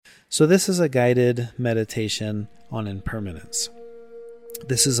So this is a guided meditation on impermanence.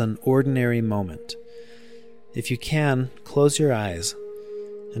 This is an ordinary moment. If you can, close your eyes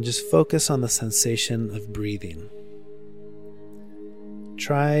and just focus on the sensation of breathing.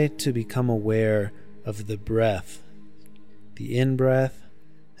 Try to become aware of the breath, the in-breath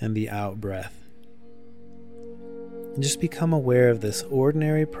and the out-breath. And just become aware of this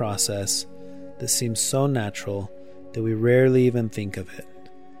ordinary process that seems so natural that we rarely even think of it.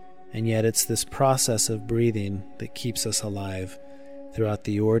 And yet it's this process of breathing that keeps us alive throughout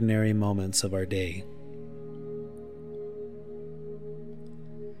the ordinary moments of our day.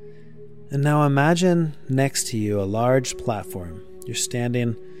 And now imagine next to you a large platform. You're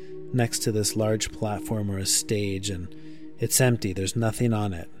standing next to this large platform or a stage, and it's empty. There's nothing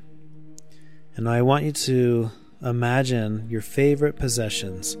on it. And I want you to imagine your favorite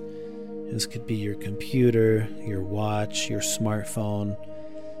possessions. This could be your computer, your watch, your smartphone.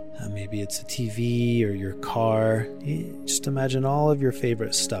 Maybe it's a TV or your car. Just imagine all of your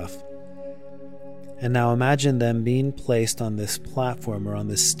favorite stuff. And now imagine them being placed on this platform or on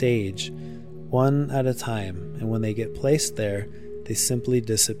this stage, one at a time. And when they get placed there, they simply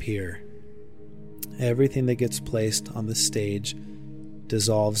disappear. Everything that gets placed on the stage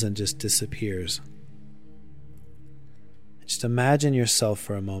dissolves and just disappears. Just imagine yourself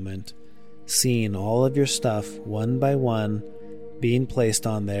for a moment, seeing all of your stuff one by one being placed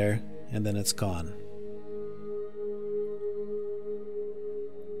on there, and then it's gone.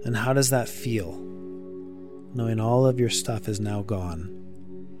 And how does that feel, knowing all of your stuff is now gone?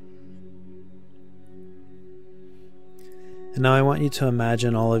 And now I want you to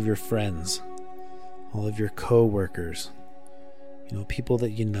imagine all of your friends, all of your co-workers, people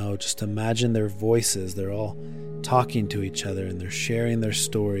that you know. Just imagine their voices. They're all talking to each other and they're sharing their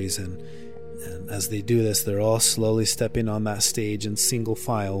stories, and as they do this, they're all slowly stepping on that stage in single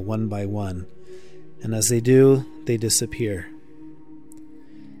file, one by one. And as they do, they disappear,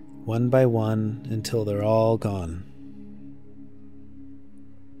 one by one, until they're all gone.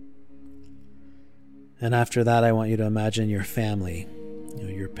 And after that, I want you to imagine your family,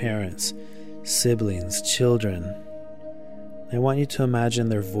 your parents, siblings, children. I want you to imagine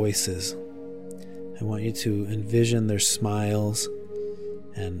their voices. I want you to envision their smiles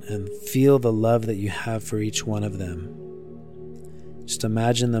and feel the love that you have for each one of them. Just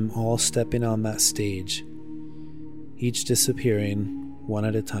imagine them all stepping on that stage, each disappearing one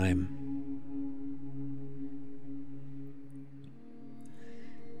at a time.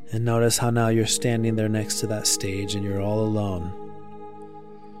 And notice how now you're standing there next to that stage and you're all alone.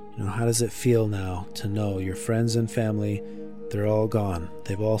 How does it feel now to know your friends and family, they're all gone.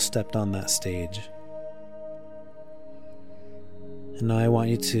 They've all stepped on that stage. And now I want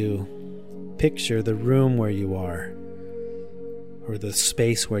you to picture the room where you are, or the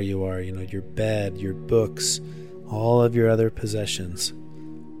space where you are, your bed, your books, all of your other possessions,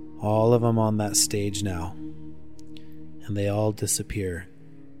 all of them on that stage now, and they all disappear.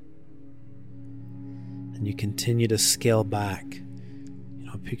 And you continue to scale back.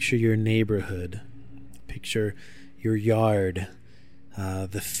 Picture your neighborhood, picture your yard,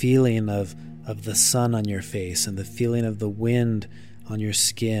 the feeling of the sun on your face and the feeling of the wind on your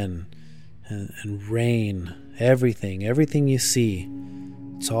skin and rain, everything you see,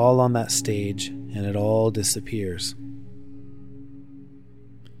 it's all on that stage and it all disappears.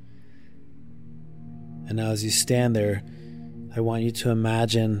 And now as you stand there, I want you to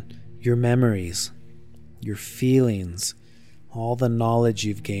imagine your memories, your feelings, all the knowledge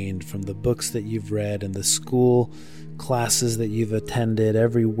you've gained from the books that you've read and the school classes that you've attended,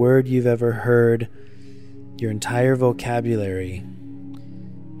 every word you've ever heard, your entire vocabulary,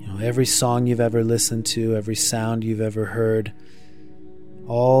 every song you've ever listened to, every sound you've ever heard,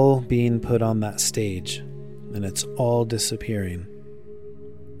 all being put on that stage, and it's all disappearing.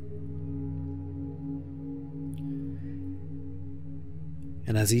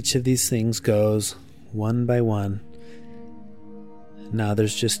 And as each of these things goes, one by one, now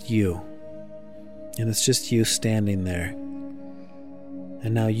there's just you. And it's just you standing there.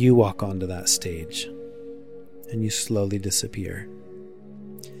 And now you walk onto that stage. And you slowly disappear.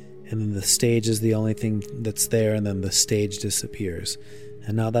 And then the stage is the only thing that's there, and then the stage disappears.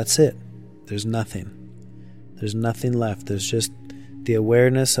 And now that's it. There's nothing. There's nothing left. There's just the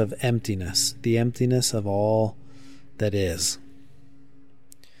awareness of emptiness. The emptiness of all that is.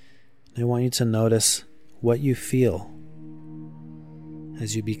 I want you to notice what you feel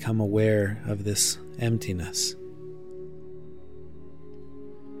as you become aware of this emptiness.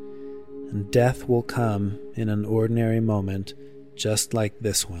 And death will come in an ordinary moment just like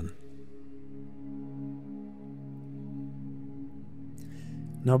this one.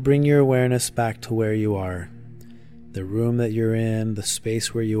 Now bring your awareness back to where you are, the room that you're in, the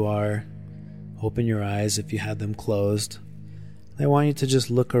space where you are. Open your eyes if you had them closed. I want you to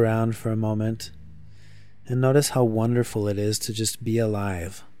just look around for a moment and notice how wonderful it is to just be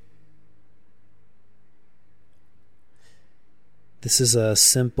alive. This is a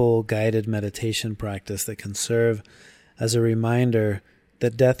simple guided meditation practice that can serve as a reminder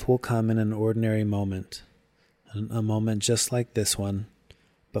that death will come in an ordinary moment, a moment just like this one.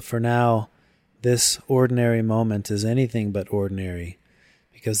 But for now, this ordinary moment is anything but ordinary,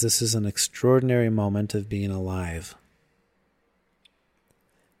 because this is an extraordinary moment of being alive.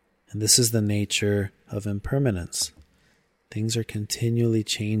 And this is the nature of impermanence. Things are continually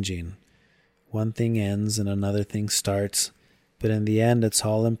changing. One thing ends and another thing starts, but in the end it's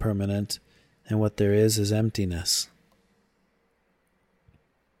all impermanent, and what there is emptiness.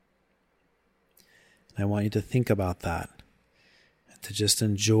 And I want you to think about that, and to just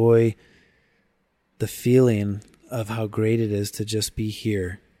enjoy the feeling of how great it is to just be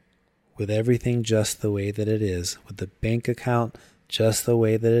here, with everything just the way that it is, with the bank account just the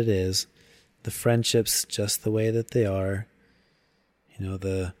way that it is, the friendships just the way that they are,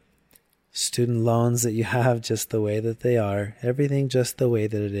 the student loans that you have just the way that they are, everything just the way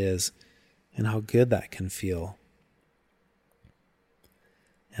that it is, and how good that can feel.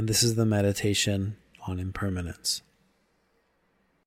 And this is the meditation on impermanence.